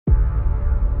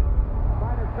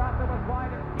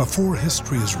Before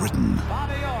history is written,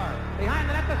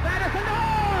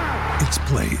 it's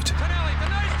played.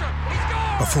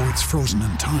 Before it's frozen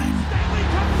in time,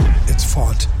 it's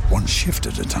fought one shift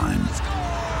at a time.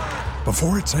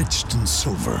 Before it's etched in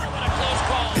silver,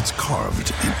 it's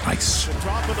carved in ice.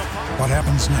 What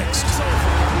happens next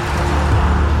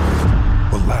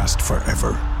will last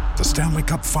forever. The Stanley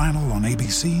Cup Final on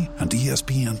ABC and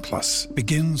ESPN Plus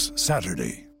begins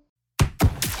Saturday.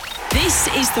 This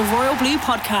is the Royal Blue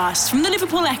Podcast from the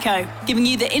Liverpool Echo, giving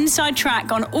you the inside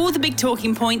track on all the big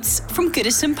talking points from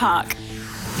Goodison Park.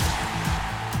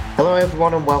 Hello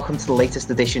everyone and welcome to the latest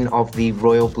edition of the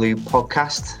Royal Blue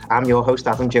Podcast. I'm your host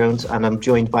Adam Jones and I'm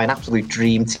joined by an absolute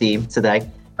dream team today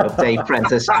of Dave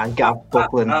Prentice and Gav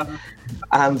Buckland.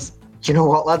 And do you know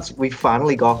what, lads? We've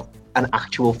finally got an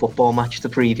actual football match to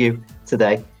preview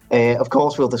today. Of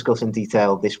course, we'll discuss in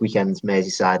detail this weekend's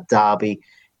Merseyside derby,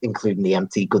 including the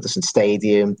empty Goodison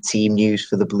Stadium, team news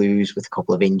for the Blues with a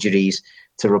couple of injuries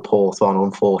to report on,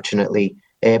 unfortunately,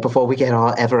 before we get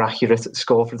our ever-accurate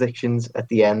score predictions at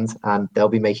the end, and they'll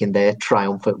be making their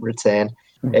triumphant return.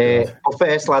 But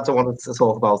first, lads, I wanted to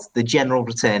talk about the general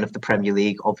return of the Premier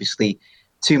League. Obviously,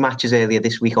 2 matches earlier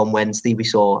this week on Wednesday, we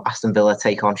saw Aston Villa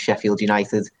take on Sheffield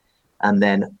United, and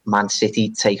then Man City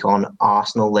take on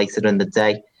Arsenal later in the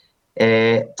day.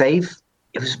 Dave,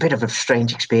 it was a bit of a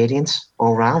strange experience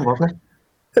all round, wasn't it?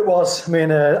 It was. I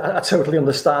mean, I totally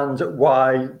understand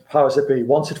why powers that be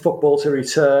wanted football to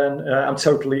return. I'm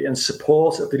totally in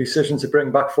support of the decision to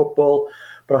bring back football,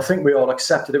 but I think we all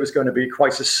accepted it was going to be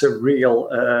quite a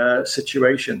surreal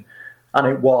situation, and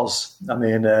it was. I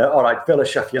mean, all right, Villa,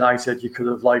 Sheffield United, you could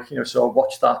have sort of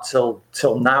watched that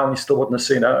till now, and you still wouldn't have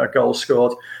seen a goal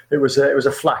scored. It was a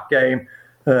flat game,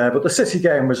 but the City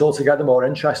game was altogether more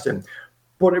interesting.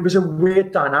 But it was a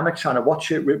weird dynamic trying to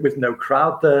watch it with no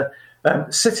crowd there.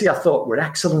 City, I thought, were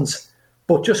excellent,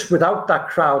 but just without that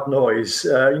crowd noise,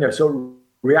 sort of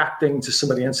reacting to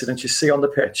some of the incidents you see on the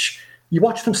pitch, you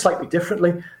watch them slightly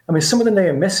differently. I mean, some of the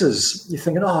near misses, you're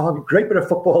thinking, oh, what a great bit of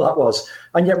football that was.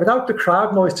 And yet without the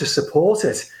crowd noise to support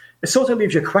it, it sort of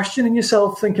leaves you questioning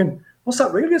yourself, thinking, was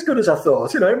that really as good as I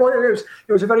thought? It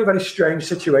was a very, very strange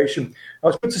situation. I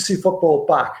was good to see football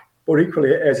back. But equally,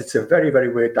 it's a very,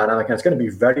 very weird dynamic, and it's going to be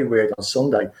very weird on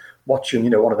Sunday, watching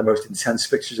one of the most intense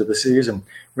fixtures of the season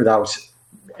without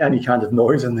any kind of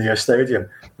noise in the stadium.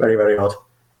 Very, very odd.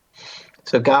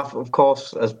 So, Gav, of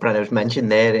course, as Brenner's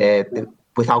mentioned there,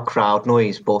 without crowd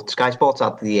noise, but Sky Sports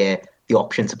had the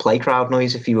option to play crowd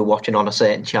noise if you were watching on a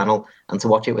certain channel, and to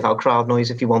watch it without crowd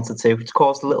noise if you wanted to. It's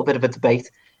caused a little bit of a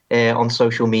debate on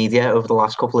social media over the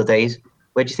last couple of days.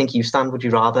 Where do you think you stand? Would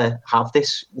you rather have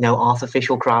this,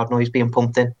 artificial crowd noise being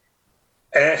pumped in?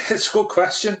 It's a good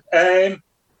question.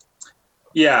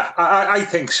 Yeah, I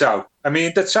think so. I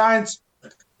mean, the times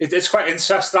it's quite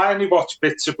interesting. I only watch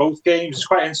bits of both games. It's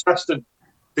quite interesting.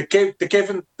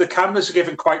 The cameras are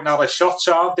giving quite narrow shots,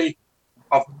 aren't they?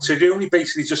 So you're only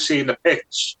basically just seeing the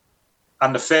pitch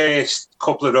and the first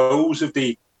couple of rows of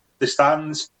the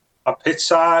stands on pitch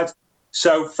side.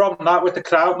 So from that, with the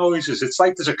crowd noises, it's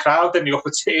like there's a crowd in the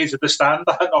upper tiers of the stand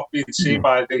that are not being seen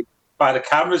by the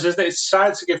cameras, isn't it? It's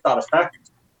designed to give that effect.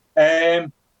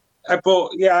 But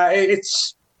yeah,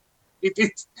 it's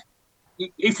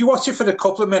if you watch it for a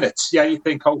couple of minutes, yeah, you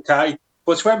think okay.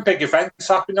 But it's when big events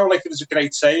happen, like there's a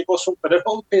great save or something, it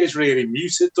all appears really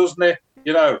muted, doesn't it?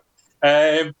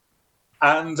 And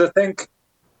I think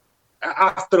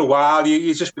after a while,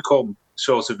 you just become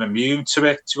sort of immune to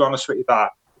it. To be honest with you, that.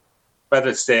 Whether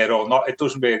it's there or not, it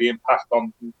doesn't really impact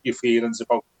on your feelings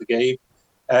about the game.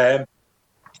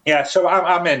 So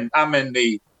I'm in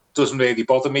the doesn't really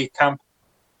bother me camp.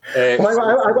 I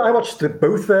watched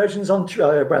both versions on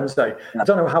Wednesday. I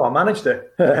don't know how I managed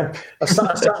it. I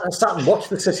sat and watched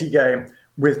the City game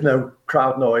with no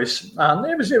crowd noise, and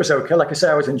it was okay. Like I say,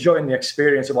 I was enjoying the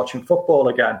experience of watching football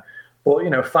again, but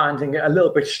finding it a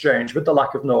little bit strange with the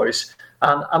lack of noise.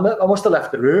 And I must have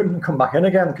left the room and come back in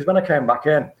again, because when I came back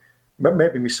in,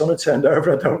 maybe my son had turned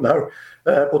over, I don't know.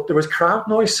 But there was crowd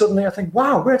noise suddenly. I think,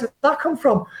 wow, where did that come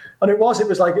from? And it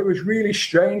was really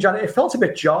strange. And it felt a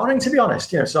bit jarring, to be honest.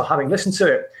 So having listened to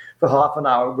it for half an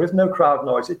hour with no crowd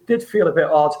noise, it did feel a bit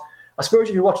odd. I suppose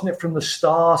if you're watching it from the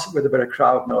start with a bit of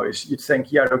crowd noise, you'd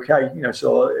think, yeah, okay,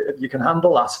 so you can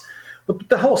handle that. But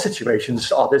the whole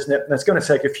situation's odd, isn't it? And it's going to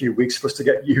take a few weeks for us to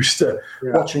get used to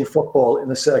watching football in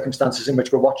the circumstances in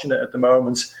which we're watching it at the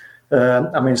moment.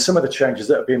 Some of the changes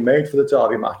that have been made for the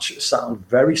derby match sound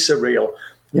very surreal.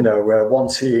 One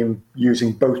team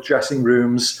using both dressing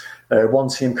rooms, one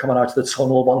team coming out of the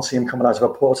tunnel, one team coming out of a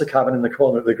porter cabin in the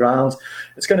corner of the ground.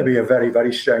 It's going to be a very,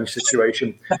 very strange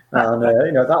situation. And,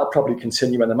 that'll probably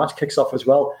continue when the match kicks off as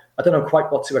well. I don't know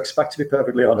quite what to expect, to be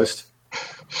perfectly honest.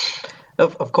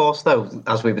 Of course, though,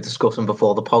 as we were discussing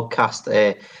before the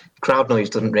podcast, crowd noise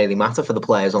doesn't really matter for the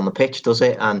players on the pitch, does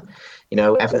it? And,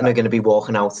 Everton are going to be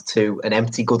walking out to an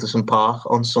empty Goodison Park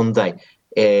on Sunday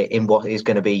in what is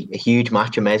going to be a huge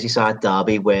match, a Merseyside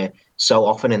derby, where so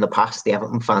often in the past the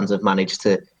Everton fans have managed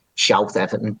to shout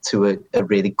Everton to a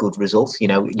really good result. You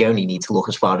only need to look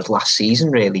as far as last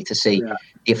season, really, to see the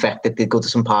effect that the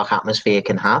Goodison Park atmosphere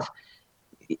can have.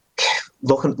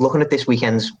 Looking at this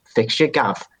weekend's fixture,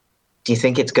 Gav, do you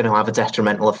think it's going to have a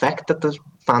detrimental effect that the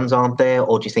fans aren't there,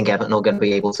 or do you think Everton are going to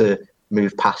be able to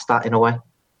move past that in a way?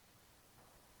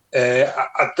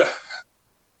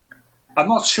 I'm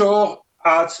not sure.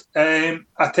 I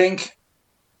think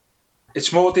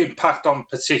it's more the impact on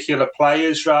particular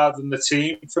players rather than the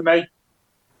team for me.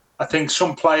 I think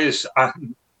some players, I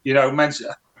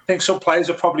think some players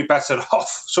are probably better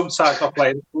off sometimes not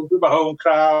playing with a home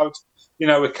crowd.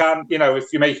 It can,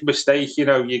 if you make a mistake,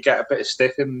 you get a bit of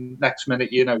stick, and next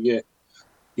minute,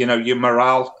 your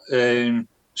morale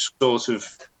sort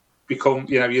of become,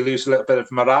 you lose a little bit of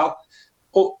morale.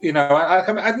 But,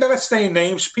 I'd never say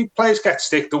names. Players get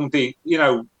stick, don't they?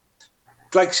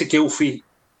 Like Sigilfi,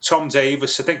 Tom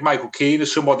Davis. I think Michael Keane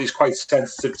is somebody who's quite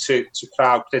sensitive to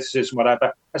crowd criticism,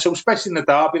 whatever. And so, especially in the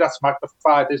derby, that's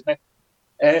magnified, isn't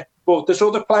it? But there's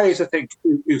other players, I think,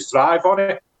 who thrive on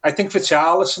it. I think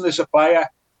Richarlison is a player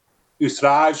who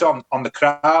thrives on the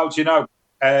crowd,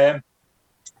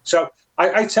 So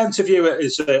I tend to view it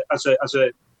as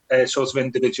a sort of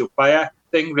individual player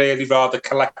thing, really, rather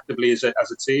collectively as a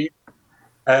team.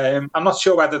 I'm not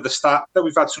sure whether the start that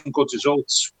we've had some good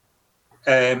results.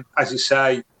 As you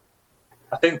say,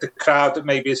 I think the crowd that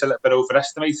maybe is a little bit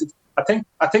overestimated. I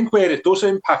think where it does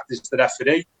impact is the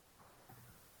referee.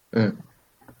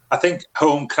 I think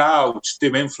home crowds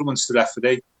do influence the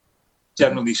referee,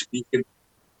 generally speaking.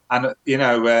 And,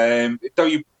 though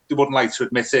you wouldn't like to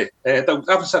admit it, though,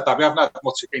 having said that, we haven't had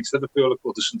much against Liverpool at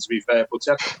Goodison, to be fair, but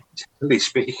generally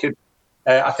speaking,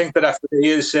 I think the referee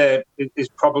is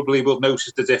probably will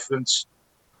notice the difference.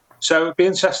 So it'd be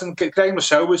interesting. Graham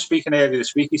Rousseau was speaking earlier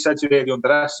this week. He said you really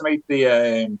underestimate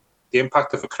the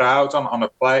impact of a crowd on a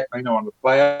player, on the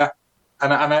player.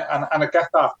 And I get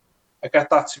that. I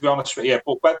get that, to be honest with you.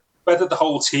 But whether the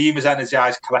whole team is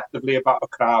energised collectively about a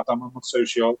crowd, I'm not so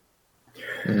sure.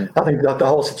 I think that the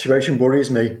whole situation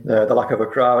worries me, the lack of a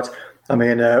crowd. I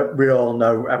mean, we all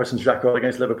know Everton's record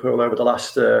against Liverpool over the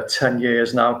last 10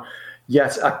 years now.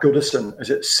 Yet at Goodison, is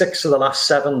it 6 of the last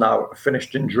 7 now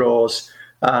finished in draws?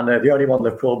 And the only one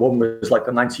Liverpool won was like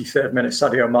the 93rd minute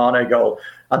Sadio Mane goal.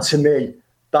 And to me,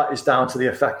 that is down to the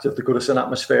effect of the Goodison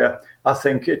atmosphere. I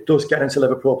think it does get into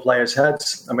Liverpool players'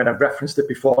 heads. I mean, I've referenced it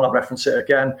before and I'll reference it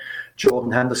again.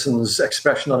 Jordan Henderson's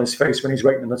expression on his face when he's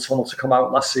waiting in the tunnel to come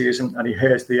out last season and he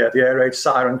hears the air raid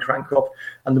siren crank up,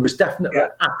 and there was definitely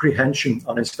apprehension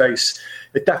on his face.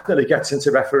 It definitely gets into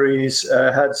referees'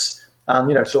 heads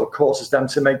and, sort of causes them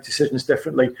to make decisions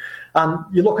differently. And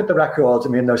you look at the record, I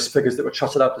mean, those figures that were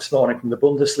trotted out this morning from the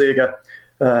Bundesliga,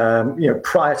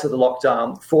 prior to the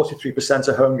lockdown, 43%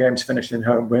 of home games finished in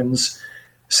home wins.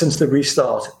 Since the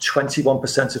restart,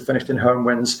 21% have finished in home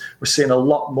wins. We're seeing a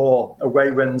lot more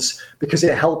away wins because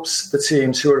it helps the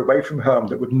teams who are away from home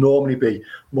that would normally be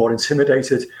more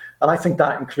intimidated. And I think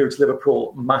that includes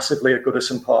Liverpool massively at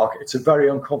Goodison Park. It's a very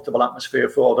uncomfortable atmosphere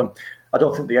for them. I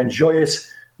don't think they enjoy it.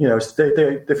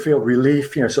 They feel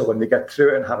relief, so when they get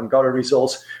through it and haven't got a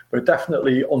result, but it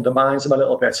definitely undermines them a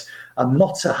little bit. And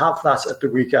not to have that at the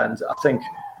weekend, I think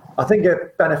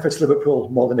it benefits Liverpool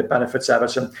more than it benefits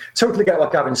Everton. Totally get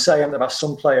what Gavin's saying about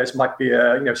some players might be,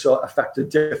 sort of affected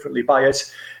differently by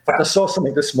it. In fact, I saw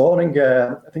something this morning.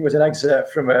 I think it was an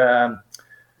excerpt from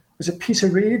was it Peter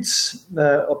Reed's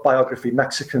biography,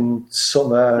 Mexican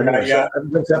Summer,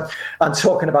 and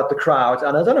talking about the crowd.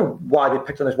 And I don't know why they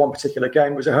picked on this one particular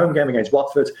game. It was a home game against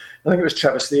Watford. I think it was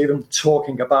Trevor Steven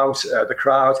talking about the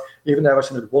crowd. Even though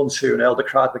Everton had won 2-0, the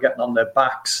crowd were getting on their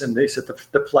backs, and they said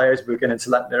the players were beginning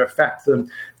to let their affect them.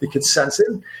 They could sense it.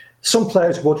 Some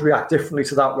players would react differently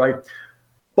to that way.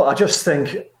 But I just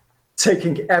think,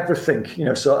 taking everything,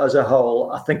 so as a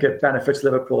whole, I think it benefits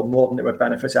Liverpool more than it would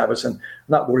benefit Everton. And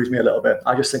that worries me a little bit.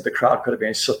 I just think the crowd could have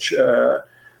been such a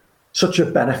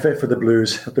benefit for the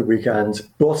Blues at the weekend.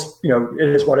 But, it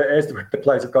is what it is. The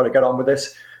players have got to get on with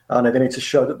this. And they need to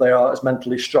show that they are as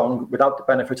mentally strong without the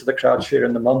benefit of the crowd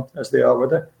cheering them on as they are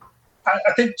with it.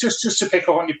 I think just to pick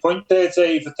up on your point there,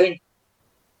 Dave, I think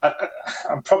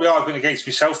I'm probably arguing against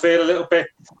myself here a little bit.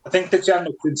 I think the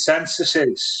general consensus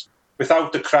is,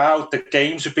 without the crowd, the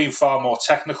games have been far more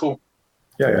technical.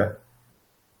 Yeah.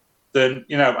 Than,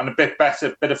 and a bit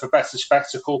of a better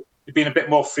spectacle. They've been a bit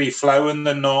more free flowing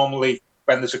than normally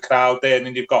when there's a crowd there, and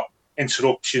then you've got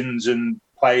interruptions and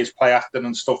players play acting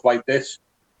and stuff like this.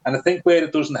 And I think where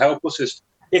it doesn't help us is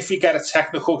if you get a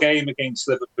technical game against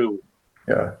Liverpool,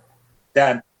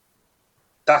 then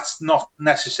that's not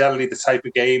necessarily the type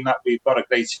of game that we've got a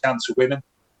great chance of winning.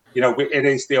 It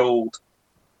is the old,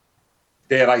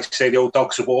 dare I say, the old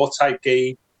dogs of war type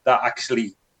game that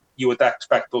actually you would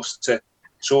expect us to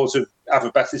sort of have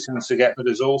a better chance of getting the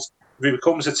result. If it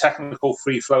becomes a technical,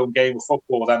 free-flowing game of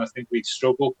football, then I think we'd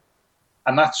struggle.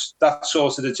 And that's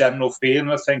sort of the general feeling,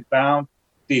 I think, around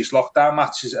these lockdown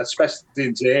matches, especially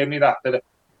in Germany, that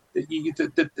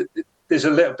there's a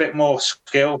little bit more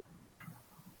skill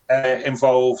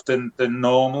involved than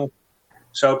normal.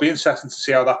 So it'll be interesting to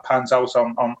see how that pans out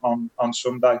on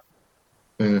Sunday.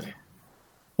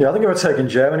 Yeah, I think we're taking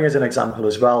Germany as an example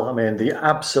as well. I mean, the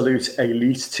absolute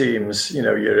elite teams,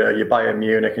 your Bayern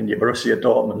Munich and your Borussia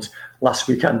Dortmund, last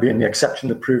weekend being the exception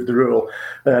that proved the rule,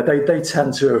 they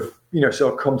tend to have,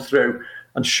 sort of come through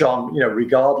and shone,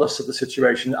 regardless of the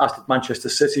situation, as did Manchester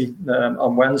City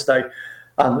on Wednesday.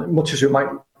 And much as we might,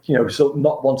 sort of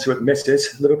not want to admit it,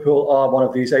 Liverpool are one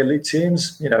of these elite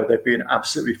teams. They've been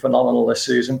absolutely phenomenal this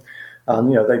season.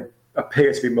 And, they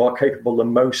appear to be more capable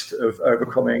than most of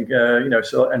overcoming,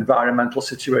 sort of environmental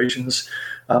situations,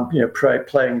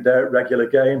 playing their regular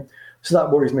game. So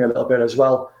that worries me a little bit as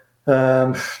well.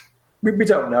 We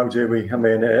don't know, do we? I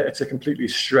mean, it's a completely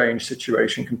strange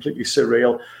situation, completely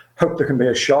surreal. Hope there can be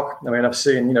a shock. I mean, I've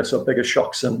seen, sort of bigger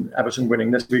shocks than Everton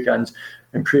winning this weekend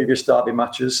in previous derby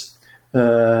matches. Been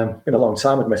a long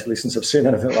time, admittedly, since I've seen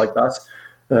anything like that.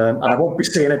 And I won't be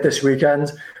seeing it this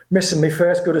weekend. Missing my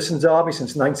first Goodison derby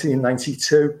since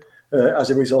 1992 as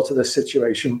a result of this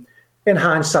situation. In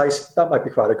hindsight, that might be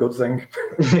quite a good thing.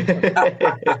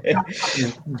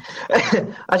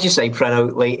 As you say,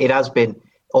 Preno, it has been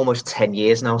almost 10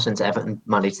 years now since Everton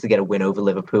managed to get a win over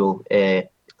Liverpool. That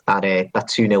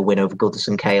 2-0 win over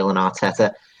Goodison, Cahill and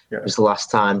Arteta was the last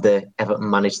time that Everton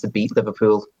managed to beat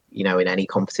Liverpool, in any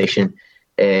competition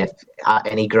at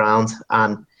any ground.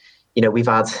 And, we've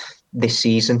had this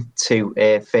season two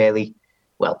fairly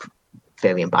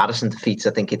embarrassing defeats.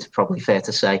 I think it's probably fair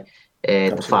to say.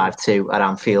 The 5-2 at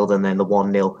Anfield and then the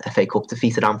 1-0 FA Cup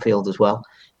defeat at Anfield as well.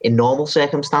 In normal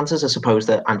circumstances, I suppose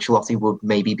that Ancelotti would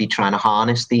maybe be trying to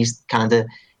harness these kind of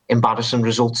embarrassing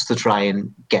results to try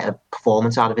and get a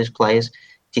performance out of his players.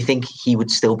 Do you think he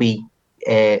would still be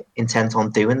intent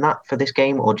on doing that for this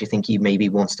game, or do you think he maybe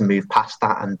wants to move past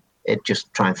that and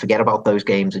just try and forget about those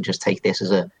games and just take this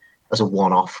as a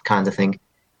one-off kind of thing?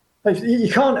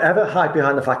 You can't ever hide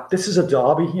behind the fact this is a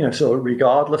derby, so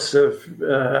regardless of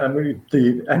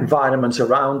the environment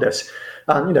around it.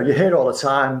 And, you hear all the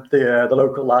time the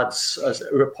local lads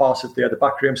who are part of the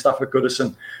backroom staff at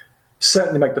Goodison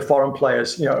certainly make the foreign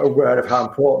players, aware of how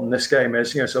important this game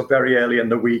is. So very early in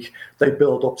the week, they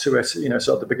build up to it,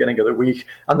 so at the beginning of the week.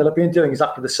 And they'll have been doing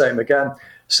exactly the same again.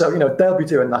 So, they'll be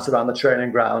doing that around the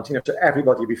training ground, so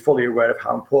everybody will be fully aware of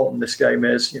how important this game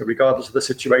is, regardless of the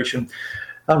situation.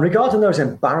 And regarding those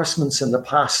embarrassments in the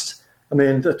past, I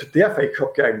mean, the FA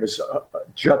Cup game was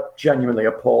genuinely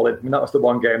appalling. I mean, that was the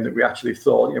one game that we actually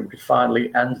thought, we could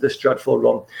finally end this dreadful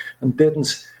run and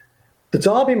didn't. The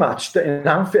derby match in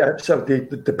Anfield, so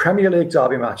the Premier League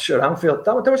derby match at Anfield,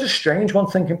 that was a strange one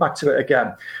thinking back to it again.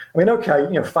 I mean, okay,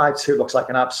 5-2 looks like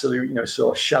an absolute,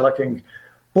 sort of shellacking.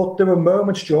 But there were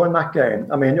moments during that game.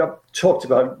 I mean, I talked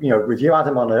about, with you,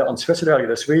 Adam, on Twitter earlier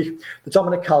this week, the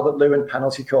Dominic Calvert-Lewin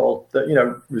penalty call that,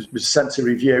 was sent to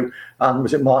review. And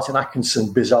was it Martin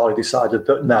Atkinson bizarrely decided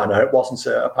that, no, it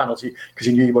wasn't a penalty because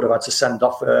he knew he would have had to send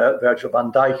off Virgil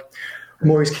van Dijk.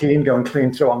 Maurice Keane going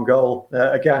clean through on goal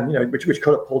again, which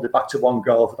could have pulled it back to one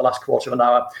goal for the last quarter of an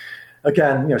hour.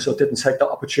 Again, so didn't take that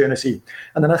opportunity.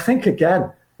 And then I think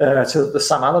again, to the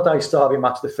Sam Allardyce derby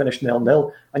match that finished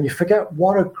 0-0, and you forget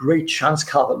what a great chance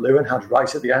Calvert-Lewin had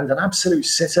right at the end, an absolute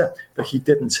sitter that he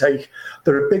didn't take.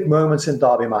 There are big moments in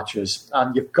derby matches,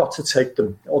 and you've got to take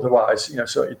them. Otherwise,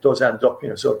 so it does end up,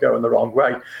 sort of going the wrong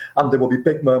way. And there will be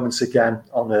big moments again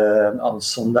on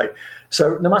Sunday.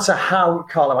 So no matter how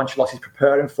Carlo Ancelotti is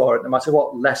preparing for it, no matter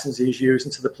what lessons he's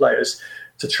using to the players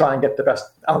to try and get the best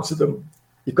out of them,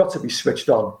 you've got to be switched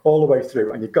on all the way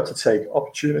through, and you've got to take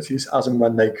opportunities as and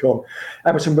when they come.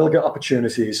 Everton will get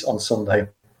opportunities on Sunday.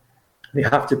 They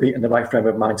have to be in the right frame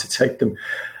of mind to take them.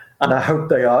 And I hope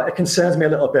they are. It concerns me a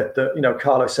little bit that,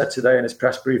 Carlo said today in his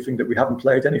press briefing that we haven't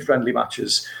played any friendly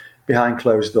matches. behind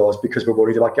closed doors because we're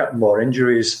worried about getting more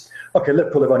injuries. Okay,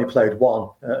 Liverpool have only played one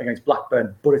against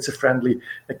Blackburn, but it's a friendly.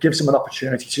 It gives them an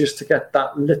opportunity just to get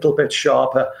that little bit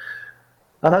sharper.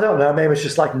 And I don't know, maybe it's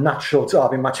just like natural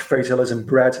derby match fatalism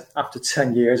bred after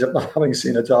 10 years of not having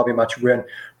seen a derby match win.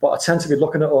 But I tend to be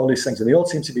looking at all these things, and they all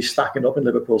seem to be stacking up in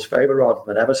Liverpool's favour rather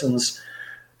than Everton's.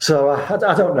 So I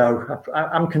don't know.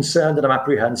 I'm concerned and I'm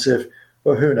apprehensive.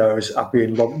 But who knows? I've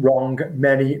been wrong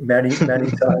many, many,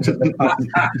 many times in the past.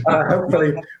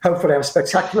 Hopefully I'm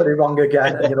spectacularly wrong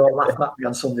again, and you're all laughing at me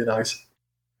on Sunday night.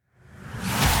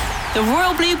 The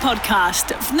Royal Blue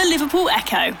Podcast from the Liverpool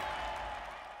Echo.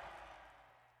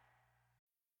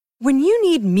 When you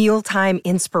need mealtime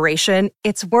inspiration,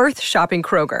 it's worth shopping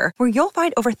Kroger, where you'll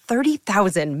find over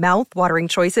 30,000 mouth-watering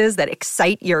choices that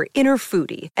excite your inner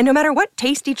foodie. And no matter what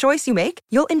tasty choice you make,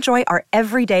 you'll enjoy our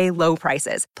everyday low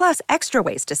prices, plus extra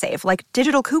ways to save, like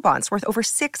digital coupons worth over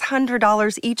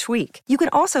 $600 each week. You can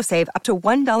also save up to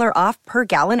 $1 off per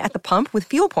gallon at the pump with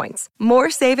fuel points.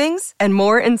 More savings and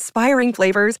more inspiring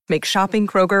flavors make shopping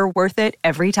Kroger worth it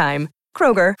every time.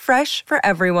 Kroger, fresh for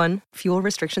everyone. Fuel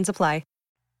restrictions apply.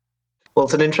 Well,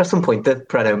 it's an interesting point that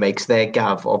Preno makes there,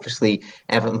 Gav. Obviously,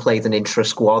 Everton played an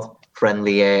intra-squad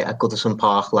friendly at Goodison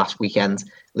Park last weekend.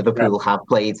 Liverpool have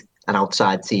played an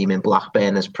outside team in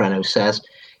Blackburn, as Preno says.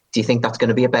 Do you think that's going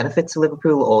to be a benefit to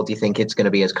Liverpool, or do you think it's going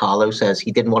to be, as Carlo says,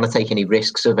 he didn't want to take any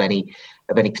risks of any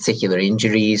particular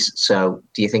injuries? So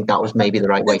do you think that was maybe the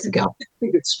right way to go? I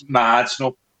think it's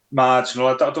marginal. I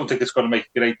don't think it's going to make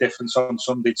a great difference on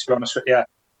Sunday, to be honest with you.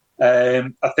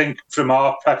 I think from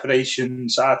our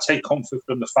preparations, I take comfort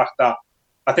from the fact that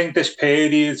I think this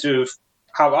period of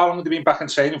how long have they been back in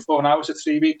training for now? Is it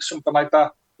 3 weeks, something like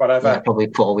that? Whatever. Yeah, probably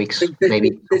 4 weeks,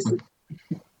 maybe.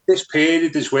 This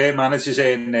period is where managers are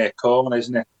in their corner,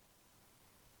 isn't it?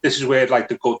 This is where like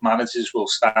the good managers will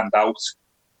stand out,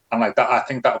 and like that, I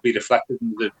think that will be reflected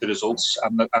in the results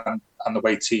and the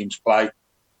way teams play.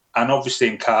 And obviously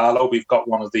in Carlo, we've got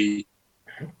one of the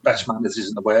best managers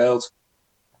in the world.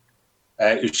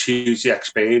 Who's hugely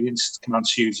experienced,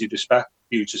 commands huge respect.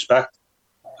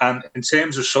 And in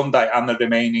terms of Sunday and the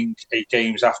remaining 8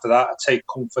 games after that, I take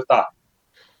comfort that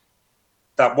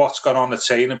what's gone on the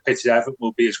training pitch at Everton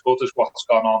will be as good as what's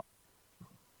gone on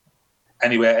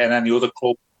anywhere in any other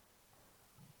club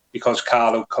because of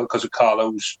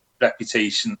Carlo's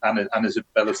reputation and his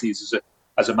abilities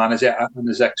as a manager and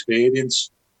his experience.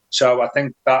 So I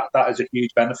think that is a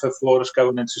huge benefit for us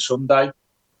going into Sunday.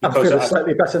 I'm feeling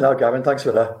slightly better now, Gavin. Thanks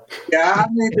for that. Yeah, I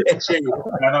need to see. What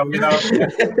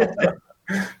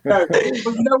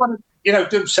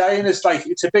I'm saying is like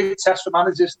it's a big test for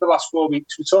managers the last 4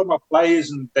 weeks. We're talking about players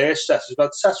and their stresses, but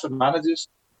it's a test for managers.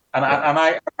 And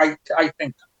I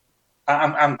think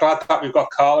I'm glad that we've got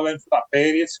Carlo in for that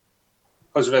period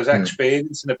because of his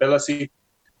experience and ability.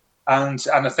 And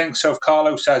I think so. If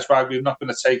Carlo says, right, we're not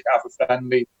going to have a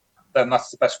friendly, then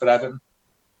that's the best for Everton.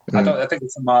 I think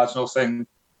it's a marginal thing.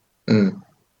 And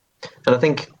I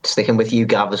think, sticking with you,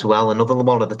 Gav, as well, another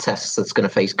one of the tests that's going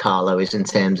to face Carlo is in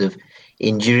terms of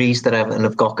injuries that Everton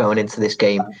have got going into this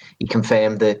game. He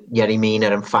confirmed that Yerry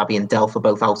Mina and Fabian Delph are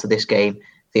both out of this game.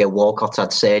 Theo Walcott's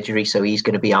had surgery, so he's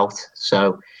going to be out.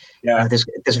 So there's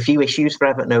a few issues for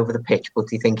Everton over the pitch, but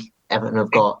do you think Everton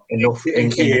have got enough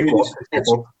in key areas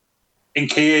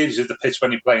of the pitch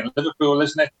when you play in Liverpool,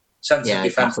 isn't it? Central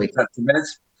defence, defensive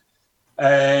minutes.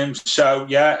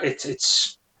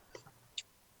 It's.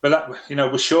 But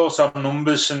we're short on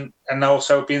numbers and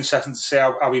also it'll be interesting to see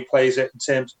how he plays it in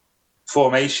terms of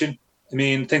formation. I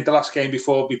mean, I think the last game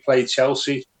before we played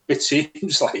Chelsea, it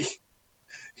seems like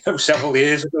several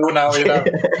years ago now,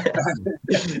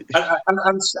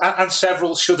 and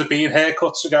several should have been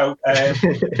haircuts ago.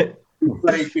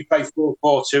 We played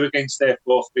 4-4-2 against their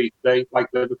 4-3-3 like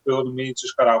Liverpool, and we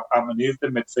just got outmanoeuvred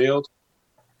in midfield.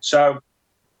 So I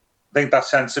think that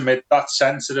sense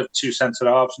of 2 centre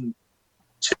halves and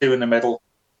 2 in the middle,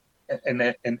 in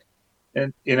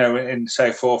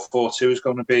say 4-4-2 is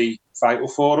going to be vital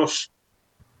for us.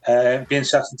 Be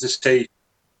interesting to see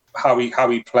how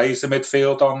he plays the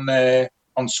midfield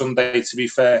on Sunday. To be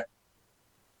fair,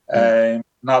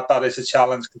 now that is a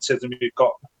challenge considering we've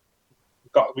got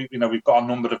a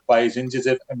number of players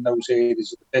injured in those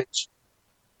areas of the pitch.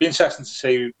 Be interesting to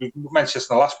see. We mentioned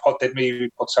in the last pod, didn't we? We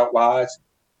puts out wide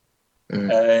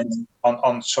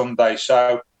on Sunday.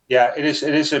 So. Yeah, it is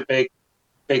a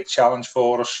big challenge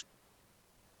for us.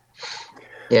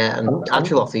 Yeah, and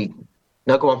Ancelotti.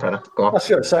 No, go on, Brennan. Go on. I was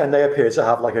going to say, and they appear to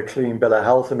have like a clean bill of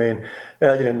health. I mean,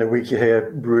 earlier in the week you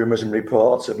hear rumours and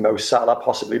reports of Mo Salah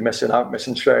possibly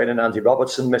missing training, Andy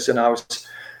Robertson missing out.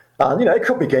 And, it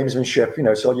could be gamesmanship,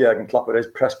 so Jurgen Klopp at his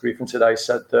press briefing today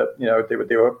said that,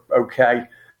 they were okay,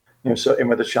 so in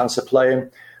with a chance of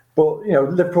playing. But,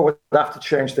 Liverpool would have to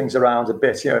change things around a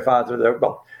bit, if either of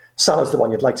them, Salah's the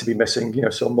one you'd like to be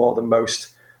missing, so more than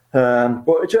most.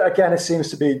 But again, it seems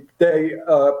to be they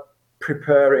are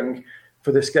preparing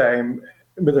for this game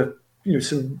with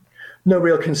no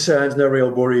real concerns, no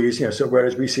real worries, so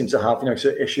whereas we seem to have,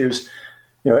 issues,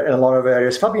 in a lot of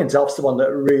areas. Fabian Delph's the one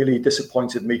that really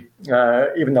disappointed me,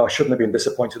 even though I shouldn't have been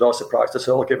disappointed or surprised at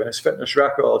all, given his fitness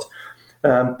record.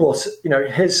 But,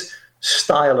 his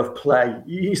style of play,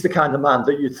 he's the kind of man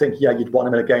that you'd think, you'd want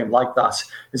him in a game like that.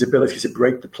 His ability to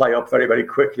break the play up very, very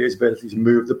quickly, his ability to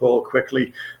move the ball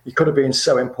quickly. He could have been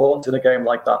so important in a game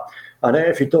like that. And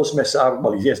if he does miss out,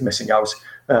 well, he is missing out.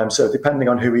 So depending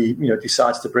on who he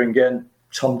decides to bring in,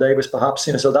 Tom Davies perhaps,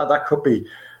 so that could be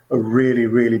a really,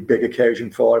 really big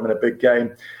occasion for him in a big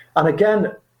game. And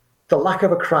again, the lack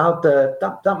of a crowd there,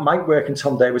 that might work in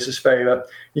Tom Davies' favour.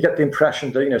 You get the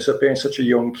impression that, so being such a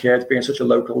young kid, being such a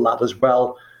local lad as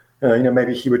well,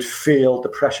 maybe he would feel the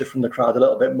pressure from the crowd a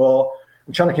little bit more.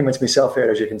 I'm trying to convince myself here,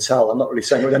 as you can tell. I'm not really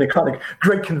saying it with any kind of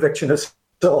great conviction at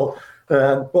all.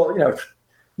 But,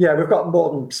 we've got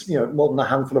more than a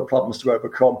handful of problems to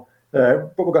overcome.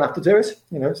 But we're going to have to do it.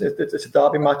 It's a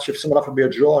derby match. If someone offered me a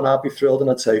draw, and I'd be thrilled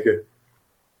and I'd take it.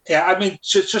 Yeah, I mean,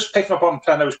 just picking up on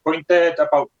Plano's point there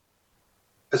about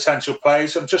potential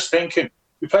players, I'm just thinking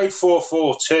we played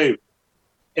 4-4-2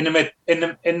 in the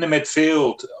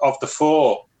midfield of the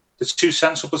four. There's two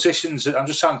central positions. I'm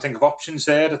just trying to think of options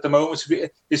there at the moment.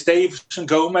 Is Davies and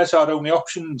Gomez our only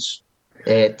options?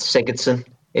 Sigurdsson,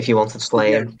 if you wanted to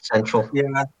play in central.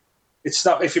 Yeah. It's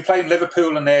not, if you're playing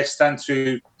Liverpool and they stand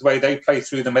through the way they play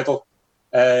through the middle,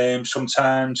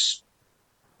 sometimes,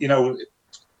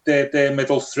 their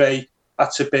middle three,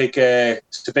 that's a big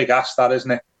ask, that,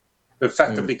 isn't it? We're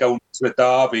effectively going to a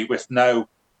derby with no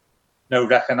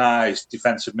recognised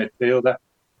defensive midfielder.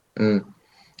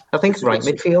 I think right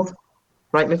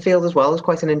midfield as well is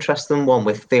quite an interesting one,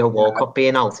 with Theo Walcott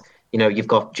being out. You've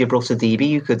got Djibril Sidibe,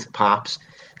 you could perhaps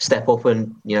step up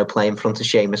and, play in front of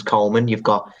Seamus Coleman. You've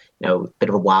got, a bit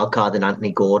of a wild card in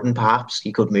Anthony Gordon, perhaps.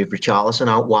 You could move Richarlison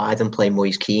out wide and play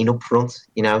Moise Kean up front.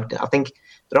 I think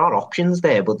there are options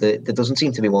there, but there doesn't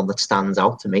seem to be one that stands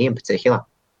out to me in particular.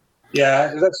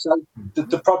 Yeah, that's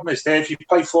the problem is there, if you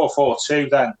play 4-4-2,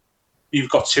 then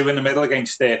you've got two in the middle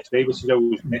against their three, which is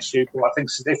always an issue. But I think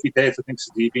if he did, I think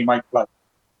Sidibe might play.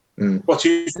 What do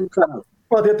you think, Clement?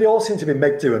 Well, they all seem to be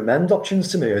make do and mend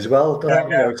options to me as well.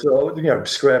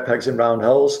 Square pegs in round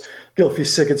holes. Gylfi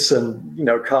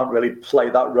Sigurdsson, can't really play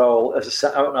that role as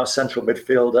a out-and-out central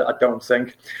midfielder, I don't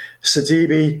think.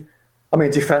 Sidibe,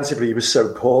 defensively he was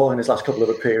so poor in his last couple of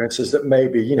appearances that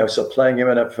maybe, so playing him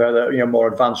in a further, more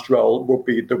advanced role would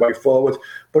be the way forward.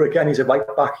 But again, he's a right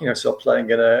back, so playing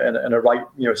in a right,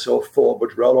 sort of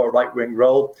forward role or a right wing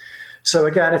role. So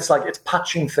again, it's like it's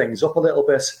patching things up a little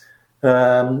bit.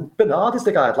 Bernard is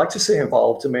the guy I'd like to see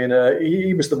involved.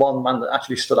 He was the one man that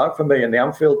actually stood out for me in the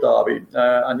Anfield derby,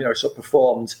 and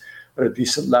performed at a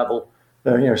decent level,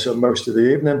 most of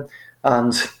the evening.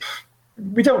 And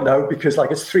we don't know, because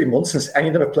it's 3 months since any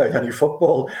of them have played any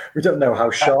football. We don't know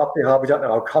how sharp they are. We don't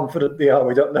know how confident they are.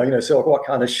 We don't know, what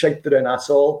kind of shape they're in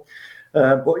at all.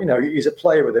 But he's a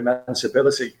player with immense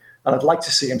ability, and I'd like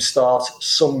to see him start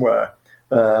somewhere.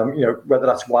 Whether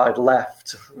that's wide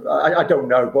left, I don't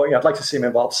know, but I'd like to see him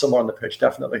involved somewhere on the pitch,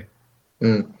 definitely.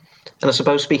 And I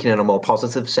suppose, speaking in a more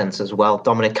positive sense as well,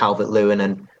 Dominic Calvert-Lewin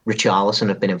and Richarlison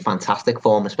have been in fantastic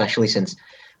form, especially since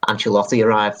Ancelotti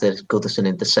arrived at Goodison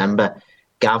in December.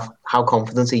 Gav, how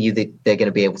confident are you that they're going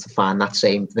to be able to find that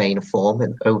same vein of form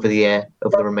over the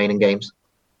remaining games?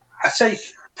 I'd say,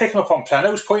 picking up on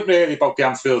Plano's point really about the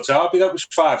Anfield derby, that was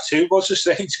 5-2, was a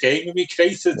strange game, and we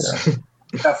created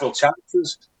several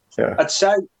chances. Yeah. I'd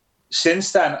say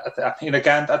since then,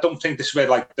 again, I don't think this is where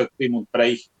the 3-month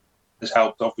break has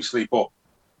helped, obviously, but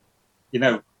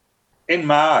in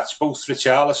March, both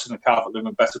Richarlison and Calvert-Lewin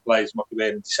were better players than what they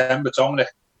were in December. Dominic,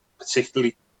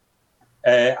 particularly,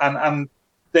 and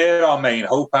they're our main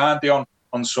hope, aren't they, on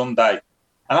Sunday?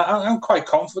 And I'm quite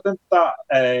confident that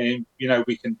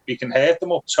we can hurt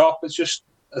them up top. It's just,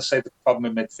 I say, the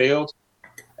problem in midfield.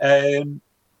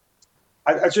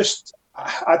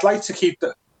 I'd like to keep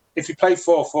if you play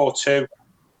 4-4-2,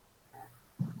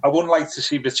 I wouldn't like to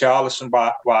see Richarlison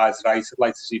wide right. I'd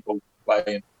like to see both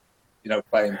playing in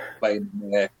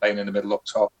the middle up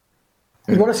top.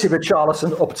 You want to see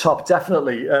Richarlison up top,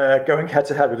 definitely, going head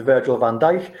to head with Virgil van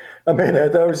Dijk.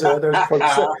 Those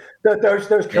quotes,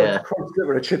 those quotes that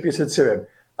were attributed to him,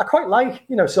 I quite like.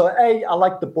 I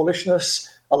like the bullishness.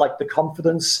 I like the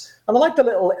confidence, and I like the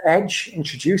little edge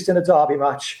introduced in a derby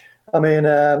match. I mean,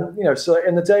 so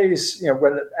in the days,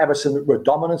 when Everton were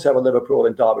dominant over Liverpool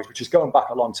in derbies, which is going back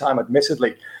a long time,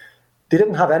 admittedly, they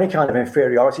didn't have any kind of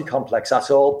inferiority complex at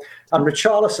all. And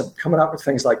Richarlison coming out with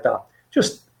things like that,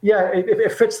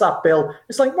 it fits that bill.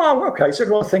 It's like, wow, okay, so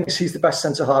everyone thinks he's the best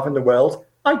centre-half in the world.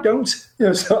 I don't,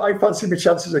 so I fancy my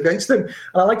chances against him. And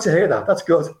I like to hear that. That's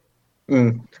good.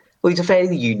 Well, he's a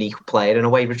fairly unique player in a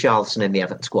way, Richarlison in the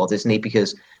Everton squad, isn't he?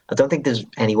 Because I don't think there's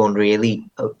anyone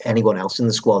else in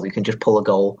the squad who can just pull a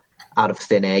goal out of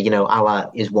thin air.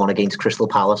 Ala is one against Crystal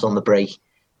Palace on the break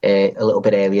a little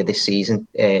bit earlier this season.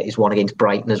 Is one against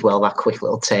Brighton as well, that quick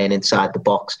little turn inside the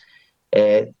box.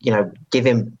 Give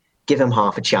him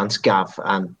half a chance, Gav,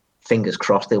 and fingers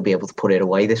crossed they'll be able to put it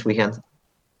away this weekend.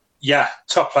 Yeah,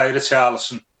 top player,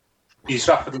 Richarlison. He's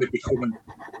rapidly becoming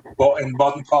what in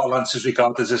modern parlance is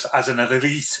regarded as an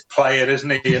elite player, isn't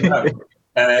he?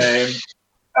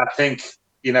 I think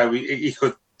he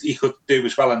could do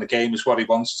as well in the game as what he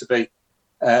wants to be.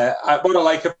 What I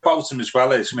like about him as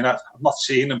well is, I've not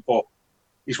seen him, but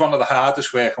he's one of the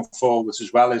hardest working forwards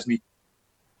as well, isn't he?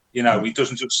 He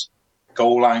doesn't just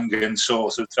goal line and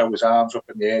sort of throw his arms up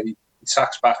in the air. He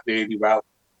attacks back really well.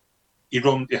 He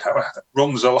runs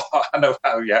a lot. I know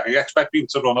how, you expect people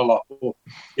to run a lot. But,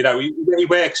 he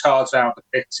works hard around the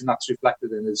pitch, and that's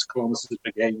reflected in his kilometres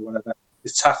per game, whatever.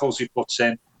 His tackles he puts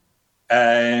in.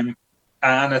 And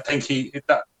I think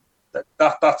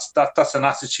that's an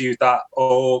attitude that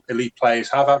all elite players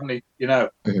have, haven't they?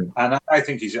 Mm-hmm. And I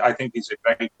think he's a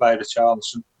great player,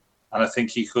 Richarlison, and I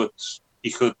think he could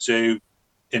do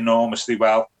enormously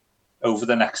well over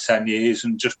the next 10 years,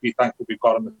 and just be thankful we've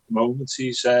got him at the moment.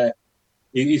 He's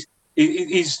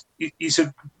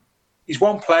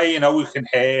one player, who can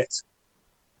hurt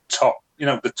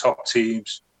the top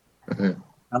teams. Mm-hmm.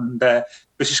 And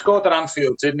because he scored at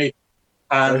Anfield, didn't he?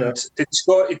 And did he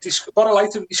score? What I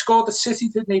liked him, he scored at City,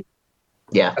 didn't he?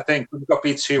 Yeah, I think when we got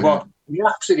beat 2-1. He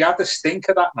absolutely had the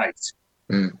stinker that night.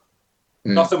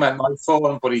 Nothing went right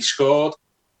for him, but he scored.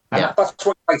 And that's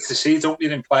what I like to see, don't you,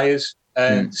 in players?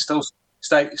 Still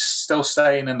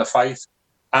staying in the fight.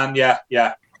 And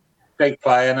great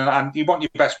player. And you want your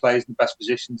best players in the best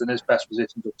positions, and his best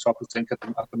positions up top, I think, at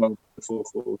the moment, the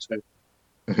 4-4-2.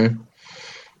 Mm-hmm.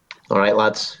 All right,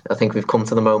 lads. I think we've come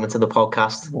to the moment of the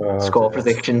podcast. Score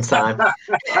predictions time.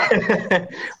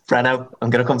 Brenno, I'm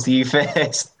going to come to you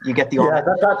first. You get the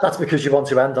honour. Yeah, that's because you want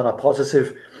to end on a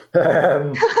positive.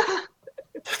 I'm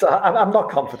not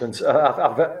confident.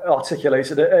 I've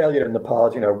articulated it earlier in the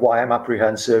pod, why I'm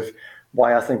apprehensive,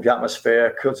 why I think the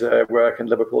atmosphere could work in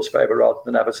Liverpool's favour rather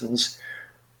than Everton's.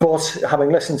 But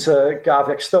having listened to Gav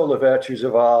extol the virtues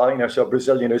of our,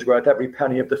 Brazilian who's worth every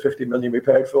penny of the 50 million we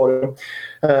paid for him,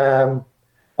 I'm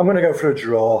going to go for a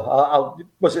draw.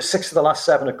 Was it 6 of the last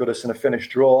 7 at Goodison have finished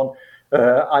drawn?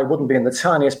 I wouldn't be in the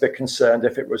tiniest bit concerned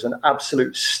if it was an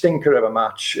absolute stinker of a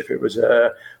match. If it was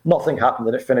nothing happened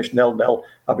and it finished 0-0,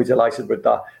 I'd be delighted with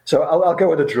that. So I'll go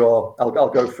with a draw. I'll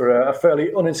go for a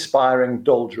fairly uninspiring,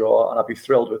 dull draw, and I'd be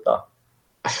thrilled with that.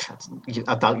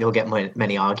 I doubt you'll get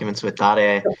many arguments with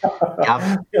that.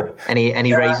 Gav,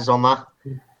 any raises on that?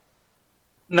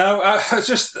 No, I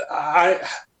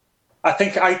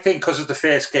think because of the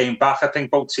first game back, I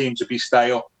think both teams will be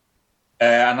stale,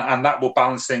 and that will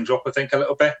balance things up, I think, a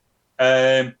little bit.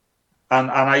 And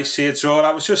I see a draw.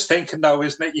 I was just thinking, though,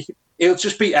 isn't it? It'll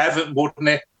just be Everton, wouldn't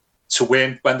it, to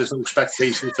win when there's no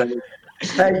expectations.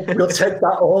 Hey, we'll take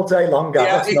that all day long,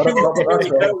 Gav.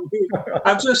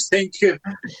 I'm just thinking,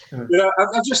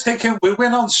 we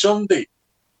win on Sunday.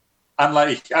 And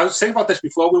I was thinking about this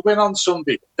before, we win on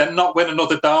Sunday, then not win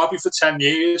another derby for 10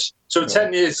 years. So in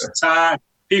 10 years' time,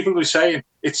 people were saying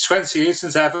it's 20 years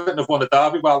since Everton have won a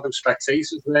derby while there's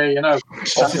spectators there,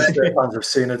 Fans have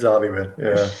seen a derby win,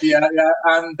 And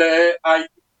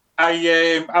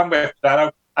I'm with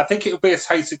that. I think it'll be a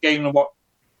tighter game than what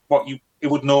it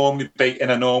would normally be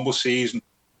in a normal season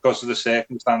because of the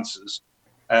circumstances.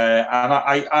 And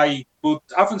I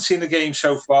haven't seen the game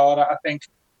so far. I think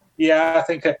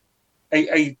a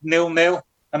 0-0,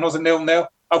 another 0-0,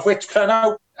 of which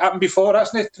happened before,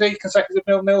 hasn't it? 3 consecutive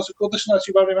 0-0s at Goodison, as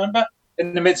you well remember,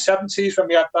 in the mid-70s when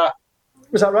we had that.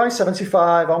 Was that right?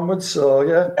 75 onwards? So,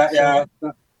 yeah.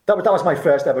 That was my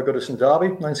first ever Goodison derby,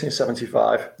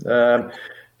 1975.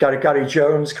 Gary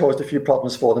Jones caused a few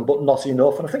problems for them, but not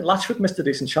enough. And I think Latchford missed a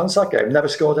decent chance that game. Never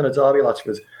scored in a derby,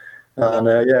 Latchford. And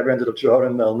we ended up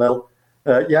drawing 0-0.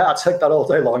 I'd take that all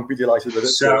day long. Be delighted with it.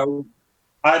 So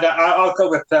I'll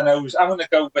go with Brenno's. I'm going to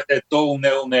go with a dull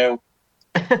 0-0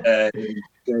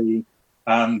 game.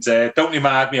 And don't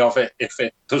remind me of it if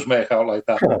it does work out like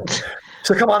that.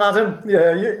 So come on, Adam.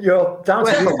 Yeah, you're down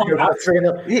to a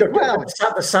 3-0. Well,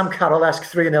 the Sam Carroll-esque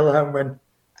 3-0 home win.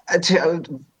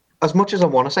 As much as I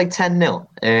want to say 10-0,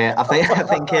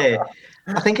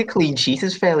 I think a clean sheet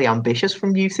is fairly ambitious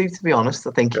from you two, to be honest.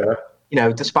 I think,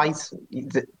 despite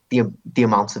the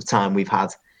amount of time we've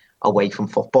had away from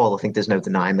football, I think there's no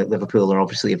denying that Liverpool are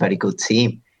obviously a very good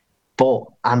team. But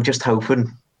I'm just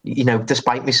hoping,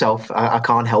 despite myself, I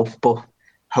can't help but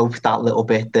hope that little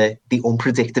bit, the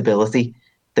unpredictability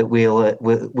that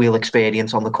we'll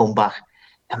experience on the comeback,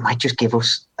 it might just give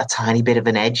us a tiny bit of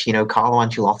an edge. Carlo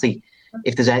Ancelotti,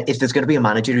 if there's going to be a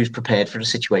manager who's prepared for a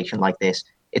situation like this,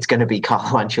 it's going to be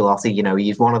Carlo Ancelotti.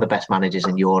 He's one of the best managers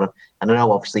in Europe, and I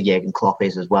know obviously Jurgen Klopp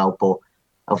is as well, but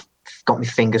I've got my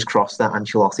fingers crossed that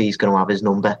Ancelotti is going to have his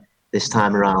number this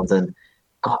time around, and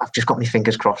God, I've just got my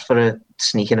fingers crossed for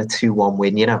sneaking a 2-1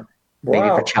 win, Maybe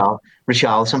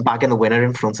Richarlison bagging the winner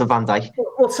in front of Van Dijk.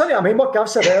 Well, tell you, what Gav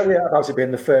said earlier about it being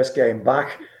the first game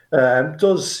back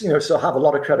does, sort of have a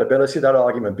lot of credibility, that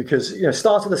argument, because,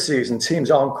 start of the season, teams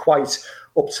aren't quite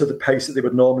up to the pace that they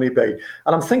would normally be.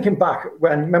 And I'm thinking back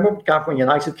remember, Gav, when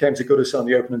United came to Goodison on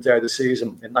the opening day of the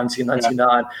season in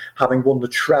 1999, having won the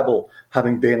treble,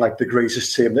 having been like the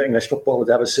greatest team that English football had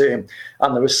ever seen.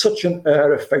 And there was such an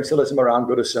air of fatalism around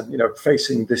Goodison,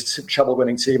 facing this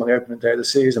treble-winning team on the opening day of the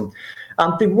season.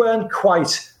 And they weren't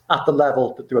quite at the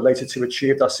level that they were later to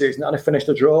achieve that season, and it finished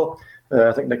a draw.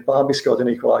 I think Nick Barmby scored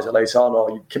an equaliser later on,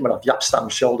 or you came off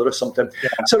Yapstam's shoulder or something. Yeah.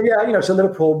 So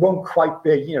Liverpool won't quite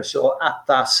be, sort of at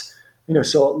that,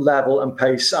 sort of level and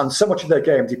pace. And so much of their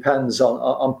game depends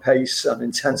on pace and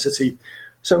intensity.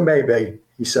 So maybe,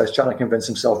 he says, trying to convince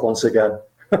himself once again.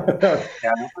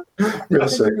 We'll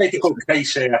see. Made a good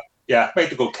case here. Yeah,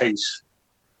 made a good case.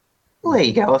 Well, there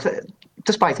you go.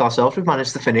 Despite ourselves, we've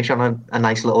managed to finish on a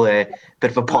nice little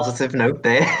bit of a positive note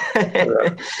there.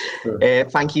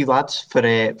 Thank you, lads,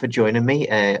 for joining me.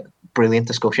 Brilliant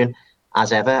discussion,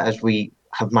 as ever, as we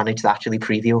have managed to actually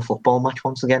preview a football match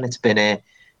once again. It's been a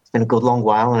good long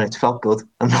while, and it's felt good.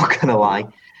 I'm not going to lie.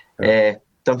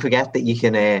 Don't forget that you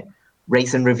can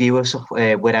rate and review us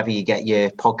wherever you get your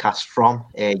podcast from.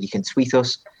 You can tweet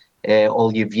us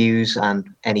all your views and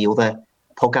any other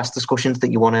podcast discussions that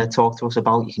you want to talk to us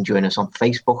about. You can join us on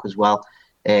Facebook as well.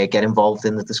 Get involved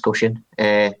in the discussion.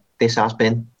 This has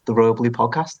been the Royal Blue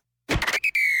Podcast.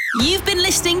 You've been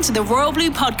listening to the Royal Blue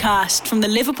Podcast from the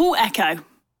Liverpool Echo.